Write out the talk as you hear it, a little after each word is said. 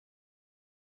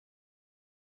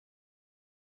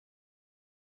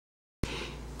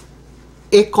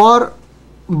एक और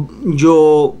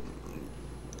जो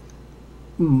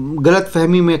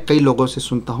गलतफहमी मैं कई लोगों से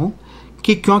सुनता हूँ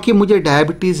कि क्योंकि मुझे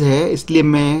डायबिटीज़ है इसलिए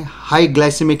मैं हाई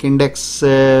ग्लाइसेमिक इंडेक्स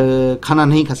खाना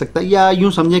नहीं खा सकता, या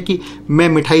यूँ समझें कि मैं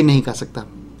मिठाई नहीं खा सकता।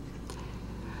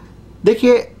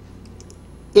 देखिए,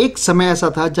 एक समय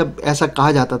ऐसा था जब ऐसा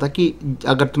कहा जाता था कि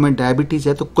अगर तुम्हें डायबिटीज़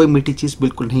है तो कोई मीठी चीज़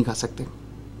बिल्कुल नहीं खा सकते।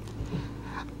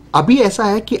 अभी ऐसा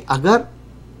है कि अगर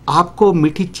आपको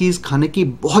मीठी चीज़ खाने की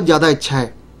बहुत ज़्यादा इच्छा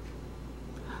है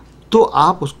तो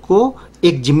आप उसको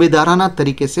एक जिम्मेदाराना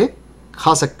तरीके से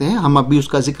खा सकते हैं। हम अभी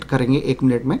उसका जिक्र करेंगे 1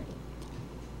 मिनट में।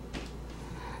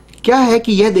 क्या है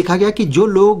कि यह देखा गया कि जो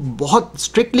लोग बहुत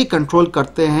स्ट्रिक्टली कंट्रोल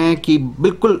करते हैं कि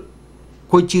बिल्कुल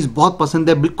कोई चीज़ बहुत पसंद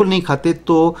है बिल्कुल नहीं खाते,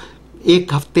 तो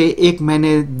 1 हफ्ते, 1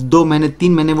 महीने, 2 महीने,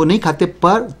 3 महीने वो नहीं खाते,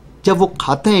 पर जब वो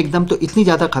खाते हैं एकदम तो इतनी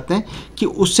ज़्यादा खाते हैं कि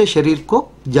उससे शरीर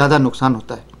को ज़्यादा नुकसान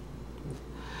होता है।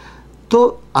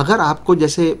 तो अगर आपको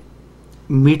जैसे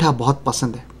मीठा बहुत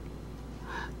पसंद है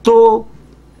तो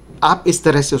आप इस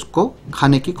तरह से उसको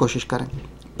खाने की कोशिश करें।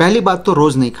 पहली बात तो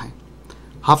रोज़ नहीं खाएं,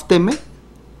 हफ्ते में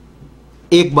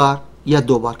 1 बार या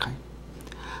 2 बार खाएं।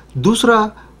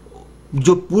 दूसरा,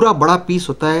 जो पूरा बड़ा पीस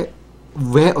होता है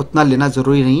वह उतना लेना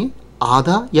ज़रूरी नहीं है,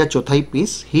 आधा या चौथाई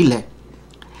पीस ही लें।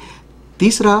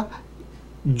 तीसरा,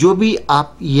 जो भी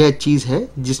आप यह चीज़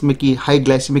है जिसमें कि हाई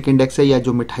ग्लाइसेमिक इंडेक्स है या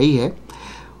जो मिठाई है,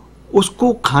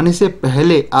 उसको खाने से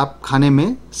पहले आप खाने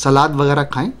में सलाद वगैरह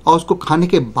खाएं, और उसको खाने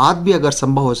के बाद भी अगर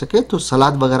संभव हो सके तो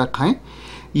सलाद वगैरह खाएं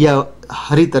या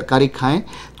हरी तरकारी खाएं,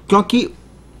 क्योंकि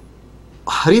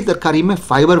हरी तरकारी में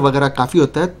फाइबर वगैरह काफ़ी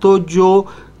होता है। तो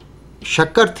जो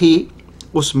शक्कर थी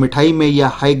उस मिठाई में या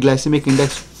हाई ग्लाइसेमिक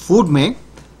इंडेक्स फूड में,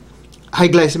 हाई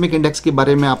ग्लाइसेमिक इंडेक्स के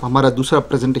बारे में आप हमारा दूसरा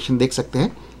प्रेजेंटेशन देख सकते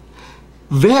हैं,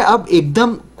 वह अब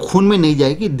एकदम खून में नहीं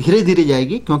जाएगी, धीरे धीरे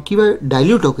जाएगी, क्योंकि वह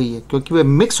डाइल्यूट हो गई है, क्योंकि वह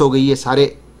मिक्स हो गई है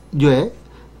सारे जो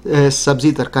है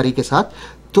सब्जी तरकारी के साथ।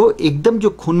 तो एकदम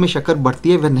जो खून में शक्कर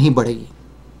बढ़ती है वह नहीं बढ़ेगी।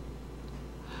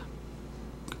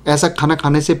 ऐसा खाना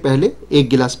खाने से पहले 1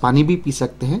 गिलास पानी भी पी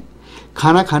सकते हैं।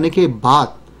 खाना खाने के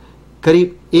बाद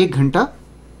करीब 1 घंटा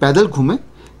पैदल घूमें।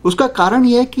 उसका कारण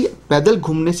यह है कि पैदल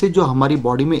घूमने से जो हमारी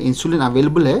बॉडी में इंसुलिन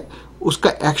अवेलेबल है उसका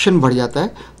एक्शन बढ़ जाता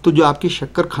है, तो जो आपकी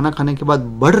शक्कर खाना खाने के बाद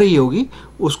बढ़ रही होगी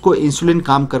उसको इंसुलिन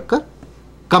काम कर कर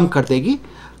कम कर देगी।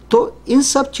 तो इन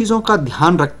सब चीज़ों का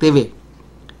ध्यान रखते हुए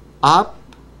आप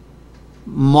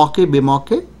मौके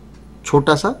बेमौके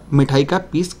छोटा सा मिठाई का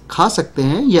पीस खा सकते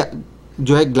हैं, या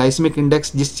जो है ग्लाइसेमिक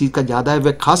इंडेक्स जिस चीज़ का ज़्यादा है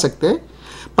वह खा सकते हैं।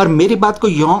 पर मेरी बात को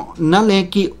यूँ न लें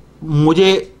कि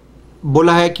मुझे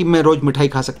बोला है कि मैं रोज़ मिठाई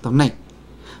खा सकता हूँ, नहीं।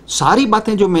 सारी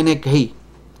बातें जो मैंने कही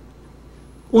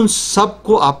उन सब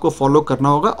को आपको फॉलो करना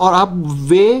होगा, और आप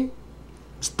वे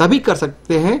तभी कर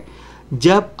सकते हैं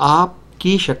जब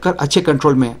आपकी शक्कर अच्छे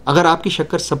कंट्रोल में है। अगर आपकी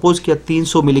शक्कर सपोज किया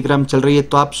 300 मिलीग्राम चल रही है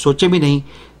तो आप सोचे भी नहीं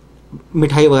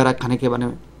मिठाई वगैरह खाने के बारे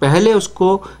में। पहले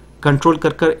उसको कंट्रोल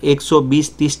कर कर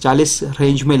 120, 30, 40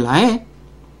 रेंज में लाएं।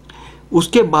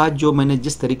 उसके बाद जो मैंने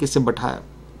जिस तरीके से बताया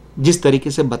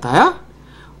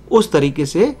उस तरीके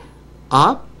से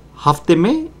आप हफ्ते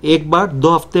में 1 बार, 2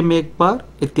 हफ्ते में 1 बार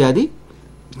इत्यादि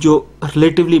जो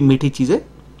रिलेटिवली मीठी चीज़ें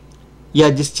या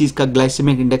जिस चीज़ का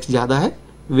ग्लाइसेमिक इंडेक्स ज़्यादा है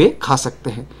वे खा सकते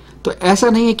हैं। तो ऐसा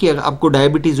नहीं है कि अगर आपको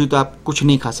डायबिटीज़ हुई तो आप कुछ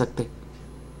नहीं खा सकते।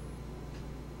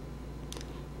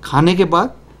 खाने के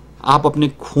बाद आप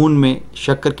अपने खून में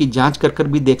शक्कर की जांच कर कर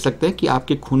भी देख सकते हैं कि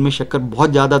आपके खून में शक्कर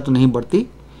बहुत ज़्यादा तो नहीं बढ़ती।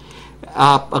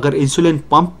 आप अगर इंसुलिन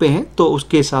पंप पे हैं तो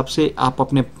उसके हिसाब से आप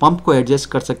अपने पंप को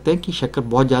एडजस्ट कर सकते हैं कि शक्कर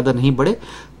बहुत ज़्यादा नहीं बढ़े।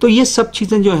 तो ये सब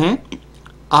चीज़ें जो हैं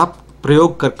आप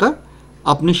प्रयोग कर कर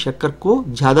अपनी शक्कर को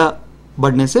ज़्यादा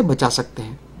बढ़ने से बचा सकते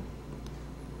हैं।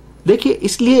 देखिए,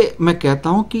 इसलिए मैं कहता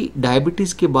हूँ कि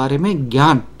डायबिटीज़ के बारे में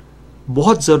ज्ञान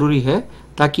बहुत ज़रूरी है,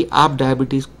 ताकि आप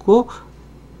डायबिटीज़ को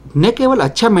न केवल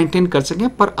अच्छा मेंटेन कर सकें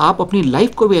पर आप अपनी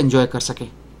लाइफ को भी एंजॉय कर सकें।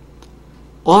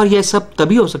 और यह सब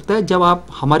तभी हो सकता है जब आप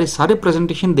हमारे सारे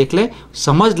प्रेजेंटेशन देख लें,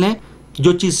 समझ लें।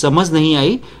 जो चीज़ समझ नहीं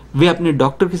आई वे अपने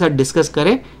डॉक्टर के साथ डिस्कस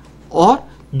करें, और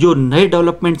जो नए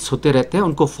डेवलपमेंट्स होते रहते हैं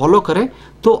उनको फॉलो करें।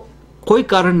 तो कोई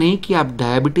कारण नहीं कि आप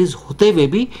डायबिटीज़ होते हुए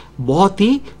भी बहुत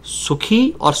ही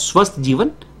सुखी और स्वस्थ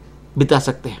जीवन बिता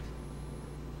सकते हैं।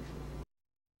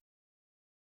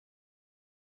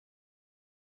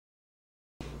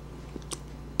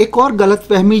 एक और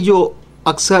गलतफहमी जो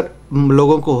अक्सर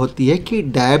लोगों को होती है कि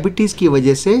डायबिटीज़ की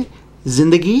वजह से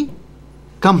ज़िंदगी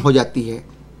कम हो जाती है।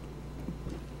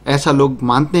 ऐसा लोग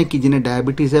मानते हैं कि जिन्हें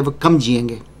डायबिटीज़ है वो कम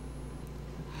जिएंगे।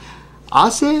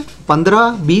 आज से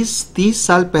 15, 20, 30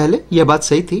 साल पहले यह बात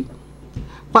सही थी,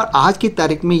 पर आज की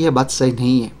तारीख में यह बात सही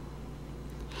नहीं है।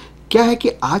 क्या है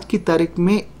कि आज की तारीख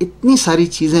में इतनी सारी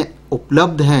चीज़ें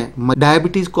उपलब्ध हैं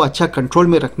डायबिटीज़ को अच्छा कंट्रोल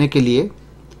में रखने के लिए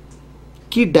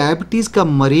कि डायबिटीज़ का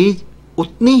मरीज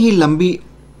उतनी ही लंबी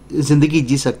ज़िंदगी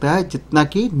जी सकता है जितना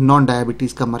कि नॉन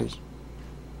डायबिटीज़ का मरीज।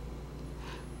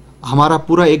 हमारा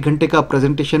पूरा 1 घंटे का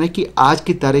प्रेजेंटेशन है कि आज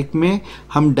की तारीख में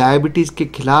हम डायबिटीज़ के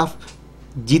खिलाफ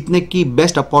जीतने की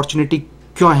बेस्ट अपॉर्चुनिटी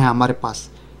क्यों है हमारे पास।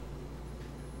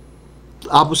 तो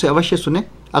आप उसे अवश्य सुने।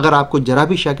 अगर आपको जरा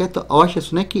भी शक है तो अवश्य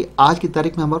सुने कि आज की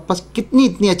तारीख में हमारे पास कितनी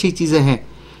इतनी अच्छी चीज़ें हैं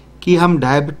कि हम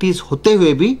डायबिटीज़ होते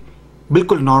हुए भी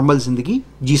बिल्कुल नॉर्मल ज़िंदगी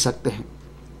जी सकते हैं।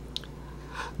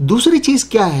 दूसरी चीज़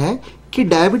क्या है कि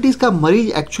डायबिटीज़ का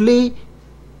मरीज एक्चुअली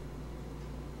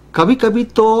कभी कभी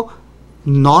तो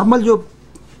नॉर्मल जो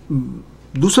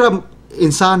दूसरा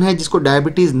इंसान है जिसको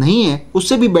डायबिटीज़ नहीं है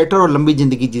उससे भी बेटर और लंबी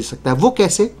ज़िंदगी जी सकता है। वो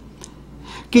कैसे?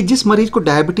 कि जिस मरीज को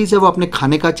डायबिटीज़ है वो अपने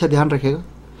खाने का अच्छा ध्यान रखेगा,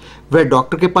 वह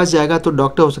डॉक्टर के पास जाएगा तो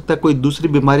डॉक्टर हो सकता है कोई दूसरी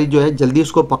बीमारी जो है जल्दी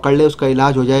उसको पकड़ ले, उसका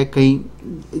इलाज हो जाए।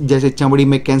 कहीं जैसे चमड़ी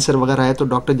में कैंसर वगैरह है तो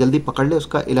डॉक्टर जल्दी पकड़ ले,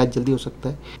 उसका इलाज जल्दी हो सकता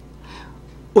है।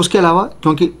 उसके अलावा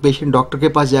क्योंकि पेशेंट डॉक्टर के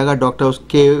पास जाएगा, डॉक्टर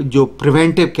उसके जो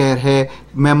प्रिवेंटिव केयर है,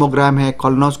 मेमोग्राम है,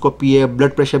 कॉलोनोस्कोपी है,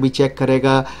 ब्लड प्रेशर भी चेक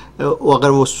करेगा। अगर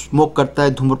वो स्मोक करता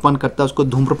है, धूम्रपान करता है, उसको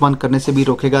धूम्रपान करने से भी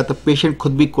रोकेगा। तो पेशेंट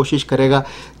खुद भी कोशिश करेगा,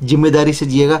 जिम्मेदारी से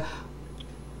जिएगा।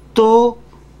 तो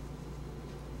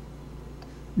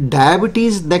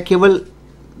डायबिटीज़ न केवल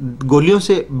गोलियों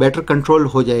से बेटर कंट्रोल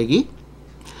हो जाएगी,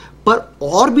 पर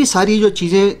और भी सारी जो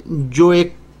चीज़ें जो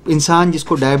एक इंसान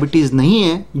जिसको डायबिटीज़ नहीं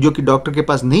है, जो कि डॉक्टर के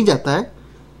पास नहीं जाता है,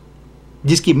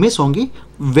 जिसकी मिस होंगी,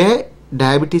 वह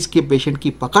डायबिटीज़ के पेशेंट की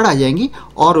पकड़ आ जाएंगी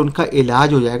और उनका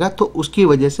इलाज हो जाएगा। तो उसकी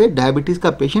वजह से डायबिटीज़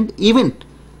का पेशेंट, इवन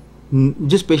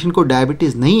जिस पेशेंट को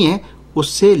डायबिटीज़ नहीं है,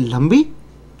 उससे लंबी,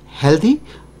 हेल्दी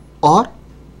और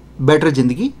बेटर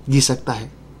ज़िंदगी जी सकता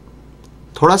है।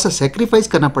 थोड़ा सा सेक्रीफाइस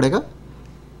करना पड़ेगा,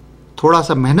 थोड़ा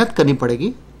सा मेहनत करनी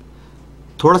पड़ेगी,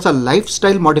 थोड़ा सा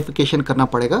लाइफस्टाइल मॉडिफिकेशन करना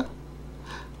पड़ेगा,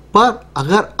 पर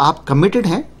अगर आप कमिटेड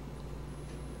हैं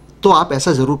तो आप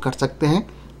ऐसा ज़रूर कर सकते हैं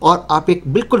और आप एक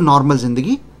बिल्कुल नॉर्मल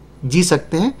ज़िंदगी जी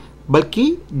सकते हैं।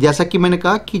 बल्कि जैसा कि मैंने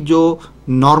कहा कि जो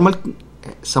नॉर्मल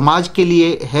समाज के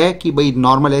लिए है कि भाई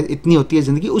नॉर्मल है, इतनी होती है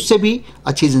ज़िंदगी, उससे भी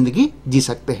अच्छी ज़िंदगी जी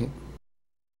सकते हैं।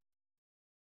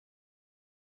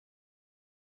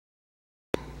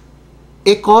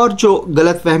 एक और जो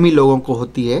गलतफहमी लोगों को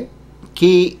होती है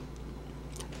कि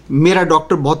मेरा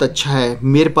डॉक्टर बहुत अच्छा है,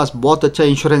 मेरे पास बहुत अच्छा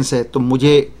इंश्योरेंस है, तो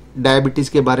मुझे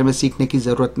डायबिटीज़ के बारे में सीखने की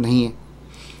ज़रूरत नहीं है।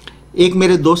 एक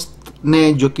मेरे दोस्त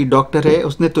ने, जो कि डॉक्टर है,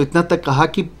 उसने तो इतना तक कहा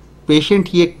कि पेशेंट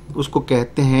ये उसको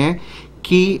कहते हैं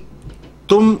कि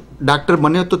तुम डॉक्टर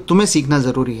बने हो तो तुम्हें सीखना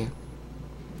ज़रूरी है।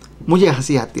 मुझे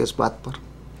हंसी आती है उस बात पर।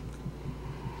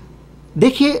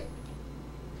 देखिए,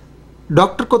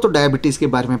 डॉक्टर को तो डायबिटीज़ के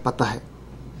बारे में पता है,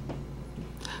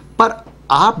 पर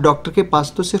आप डॉक्टर के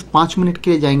पास तो सिर्फ 5 मिनट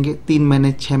के लिए जाएंगे 3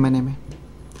 महीने 6 महीने में,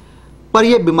 पर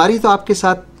यह बीमारी तो आपके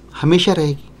साथ हमेशा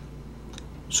रहेगी।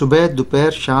 सुबह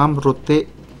दोपहर शाम रोते,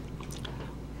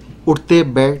 उठते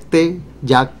बैठते,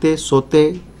 जागते सोते,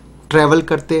 ट्रैवल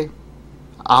करते,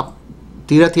 आप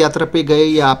तीर्थ यात्रा पे गए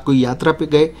या आप कोई यात्रा पे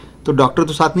गए तो डॉक्टर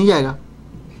तो साथ नहीं जाएगा।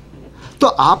 तो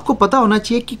आपको पता होना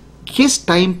चाहिए कि किस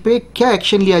टाइम पे क्या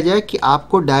एक्शन लिया जाए कि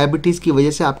आपको डायबिटीज़ की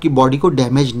वजह से आपकी बॉडी को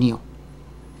डैमेज नहीं हो,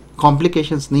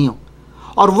 कॉम्प्लिकेशंस नहीं हो।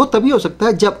 और वो तभी हो सकता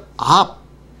है जब आप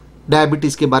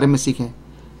डायबिटीज़ के बारे में सीखें।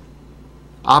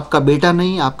 आपका बेटा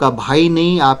नहीं, आपका भाई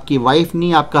नहीं, आपकी वाइफ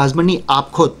नहीं, आपका हस्बैंड नहीं, आप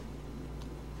खुद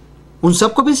उन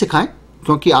सबको भी सिखाएं,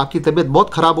 क्योंकि आपकी तबीयत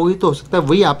बहुत ख़राब होगी तो हो सकता है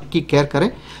वही आपकी केयर करें।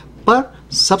 पर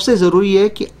सबसे ज़रूरी है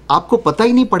कि आपको पता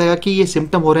ही नहीं पड़ेगा कि ये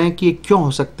सिम्टम हो रहे हैं, कि ये क्यों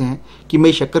हो सकते हैं, कि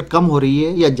मेरी शक्कर कम हो रही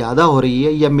है या ज़्यादा हो रही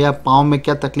है या मेरा पाँव में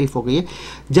क्या तकलीफ़ हो गई है,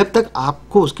 जब तक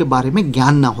आपको उसके बारे में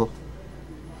ज्ञान ना हो।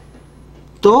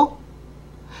 तो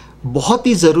बहुत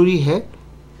ही ज़रूरी है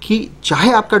कि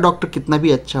चाहे आपका डॉक्टर कितना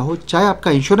भी अच्छा हो, चाहे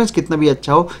आपका इंश्योरेंस कितना भी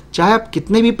अच्छा हो, चाहे आप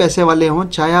कितने भी पैसे वाले हों,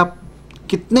 चाहे आप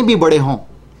कितने भी बड़े हों,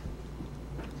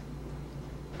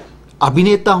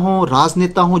 अभिनेता हों,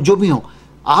 राजनेता हों, जो भी हों,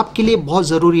 आपके लिए बहुत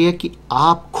ज़रूरी है कि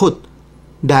आप खुद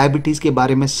डायबिटीज़ के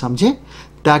बारे में समझें,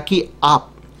 ताकि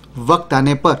आप वक्त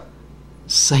आने पर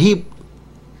सही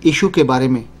इशू के बारे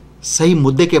में, सही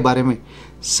मुद्दे के बारे में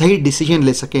सही डिसीजन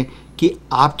ले सकें कि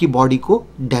आपकी बॉडी को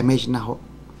डैमेज ना हो।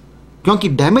 क्योंकि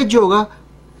डैमेज जो होगा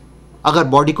अगर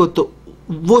बॉडी को, तो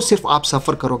वो सिर्फ आप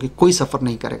सफ़र करोगे, कोई सफ़र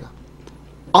नहीं करेगा।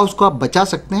 और उसको आप बचा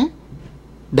सकते हैं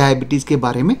डायबिटीज़ के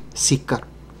बारे में सीखकर।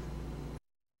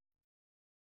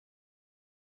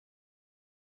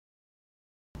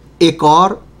 एक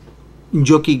और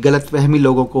जो कि गलतफहमी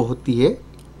लोगों को होती है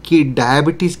कि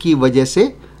डायबिटीज़ की वजह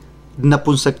से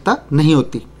नपुंसकता नहीं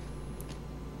होती।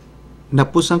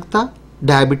 नपुंसकता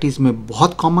डायबिटीज़ में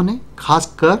बहुत कॉमन है,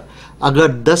 खासकर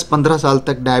अगर 10-15 साल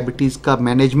तक डायबिटीज़ का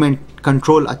मैनेजमेंट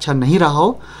कंट्रोल अच्छा नहीं रहा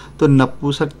हो तो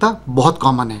नपुंसकता बहुत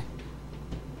कॉमन है।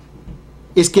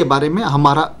 इसके बारे में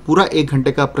हमारा पूरा 1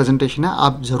 घंटे का प्रेजेंटेशन है,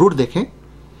 आप जरूर देखें।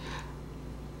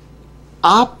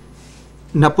 आप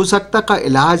नपुंसकता का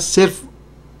इलाज सिर्फ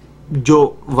जो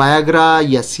वायग्रा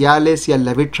या सियालिस या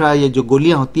लेविट्रा या जो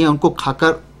गोलियां होती हैं उनको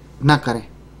खाकर ना करें,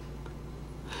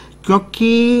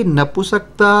 क्योंकि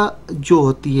नपुंसकता जो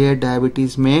होती है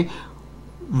डायबिटीज़ में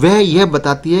वह यह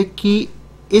बताती है कि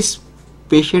इस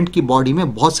पेशेंट की बॉडी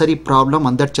में बहुत सारी प्रॉब्लम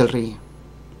अंदर चल रही हैं।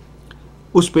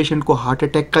 उस पेशेंट को हार्ट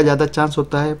अटैक का ज़्यादा चांस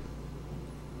होता है,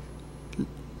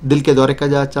 दिल के दौरे का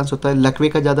ज़्यादा चांस होता है, लकवे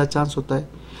का ज़्यादा चांस होता है,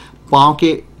 पाँव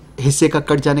के हिस्से का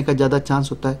कट जाने का ज़्यादा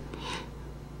चांस होता है।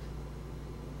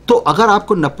 तो अगर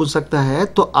आपको नपुंसकता है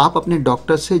तो आप अपने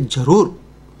डॉक्टर से ज़रूर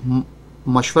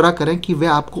मशवरा करें कि वे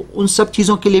आपको उन सब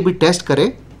चीज़ों के लिए भी टेस्ट करें,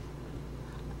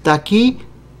 ताकि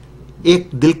एक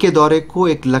दिल के दौरे को,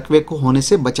 एक लकवे को होने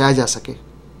से बचाया जा सके।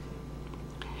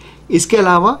 इसके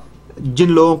अलावा जिन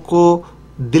लोगों को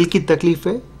दिल की तकलीफ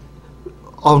है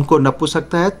और उनको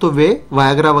नपुंसकता है तो वे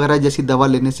वायग्रा वगैरह जैसी दवा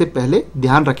लेने से पहले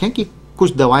ध्यान रखें कि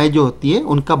कुछ दवाएं जो होती हैं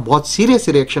उनका बहुत सीरियस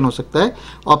रिएक्शन हो सकता है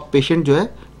और पेशेंट जो है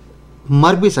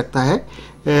मर भी सकता है।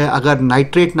 अगर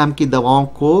नाइट्रेट नाम की दवाओं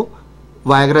को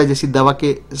वायग्रा जैसी दवा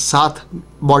के साथ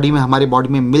बॉडी में, हमारे बॉडी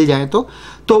में मिल जाए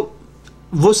तो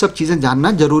वो सब चीज़ें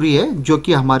जानना ज़रूरी है, जो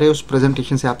कि हमारे उस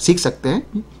प्रेजेंटेशन से आप सीख सकते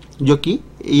हैं, जो कि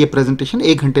ये प्रेजेंटेशन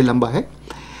 1 घंटे लंबा है।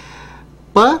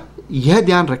 पर यह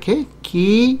ध्यान रखें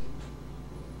कि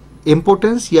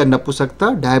इम्पोर्टेंस या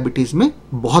नपुंसकता डायबिटीज़ में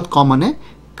बहुत कॉमन है,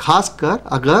 खासकर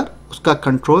अगर उसका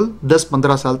कंट्रोल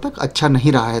 10-15 साल तक अच्छा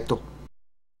नहीं रहा है तो।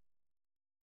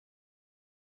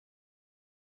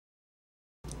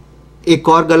 एक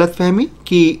और गलतफहमी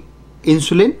कि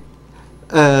इंसुलिन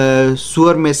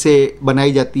सुअर में से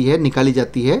बनाई जाती है, निकाली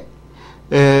जाती है।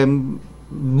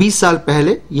 20 साल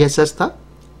पहले यह सच था,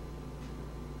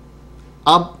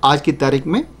 अब आज की तारीख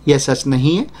में यह सच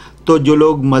नहीं है। तो जो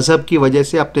लोग मज़हब की वजह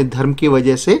से, अपने धर्म की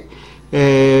वजह से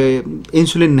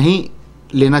इंसुलिन नहीं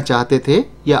लेना चाहते थे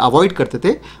या अवॉइड करते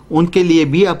थे, उनके लिए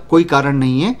भी अब कोई कारण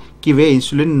नहीं है कि वे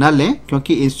इंसुलिन न लें,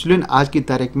 क्योंकि इंसुलिन आज की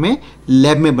तारीख में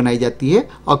लैब में बनाई जाती है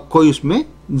और कोई उसमें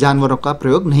जानवरों का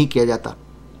प्रयोग नहीं किया जाता।